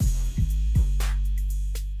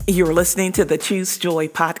You're listening to the Choose Joy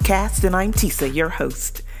podcast, and I'm Tisa, your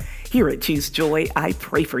host. Here at Choose Joy, I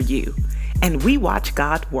pray for you, and we watch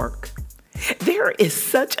God work. There is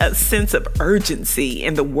such a sense of urgency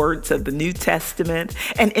in the words of the New Testament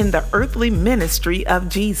and in the earthly ministry of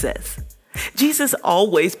Jesus. Jesus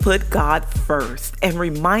always put God first and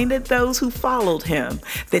reminded those who followed him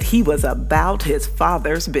that he was about his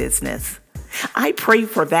Father's business. I pray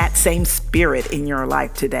for that same spirit in your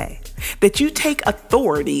life today, that you take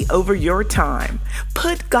authority over your time,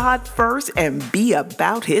 put God first, and be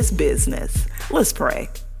about his business. Let's pray.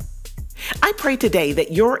 I pray today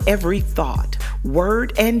that your every thought,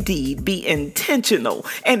 word, and deed be intentional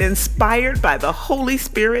and inspired by the Holy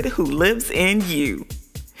Spirit who lives in you.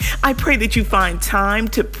 I pray that you find time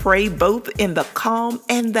to pray both in the calm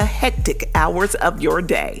and the hectic hours of your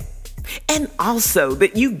day. And also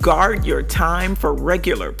that you guard your time for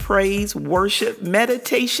regular praise, worship,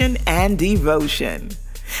 meditation, and devotion.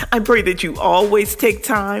 I pray that you always take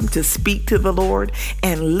time to speak to the Lord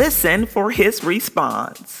and listen for his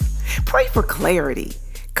response. Pray for clarity,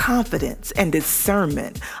 confidence, and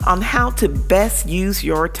discernment on how to best use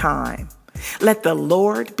your time. Let the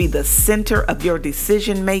Lord be the center of your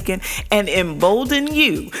decision making and embolden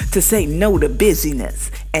you to say no to busyness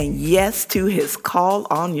and yes to his call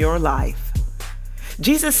on your life.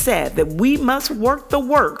 Jesus said that we must work the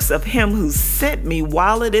works of him who sent me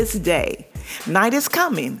while it is day. Night is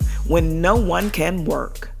coming when no one can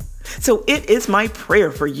work. So it is my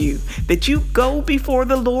prayer for you that you go before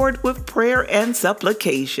the Lord with prayer and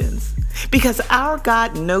supplications, because our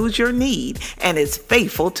God knows your need and is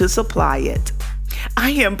faithful to supply it.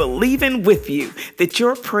 I am believing with you that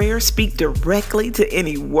your prayers speak directly to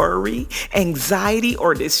any worry, anxiety,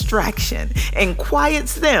 or distraction and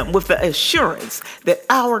quiets them with the assurance that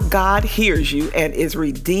our God hears you and is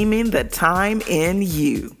redeeming the time in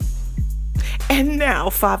you. And now,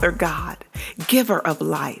 Father God, giver of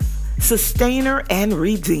life, sustainer and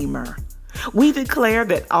redeemer, we declare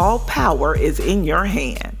that all power is in your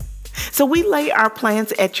hand. So we lay our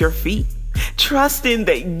plans at your feet, trusting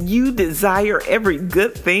that you desire every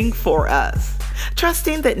good thing for us,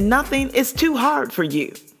 trusting that nothing is too hard for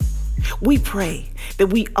you. We pray that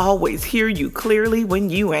we always hear you clearly when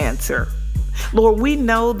you answer. Lord, we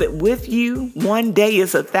know that with you, one day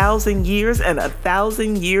is 1,000 years and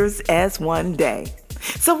 1,000 years as one day.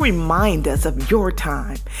 So remind us of your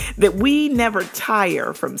time, that we never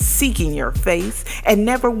tire from seeking your face and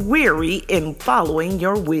never weary in following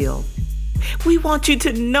your will. We want you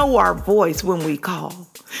to know our voice when we call.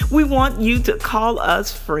 We want you to call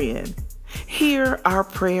us friend. Hear our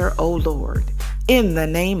prayer, O Lord, in the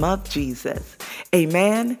name of Jesus.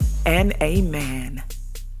 Amen and amen.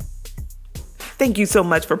 Thank you so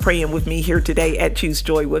much for praying with me here today at Choose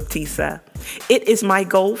Joy with Tisa. It is my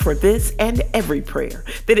goal for this and every prayer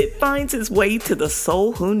that it finds its way to the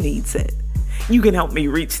soul who needs it. You can help me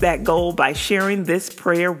reach that goal by sharing this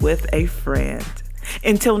prayer with a friend.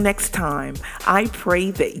 Until next time, I pray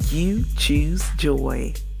that you choose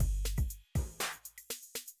joy.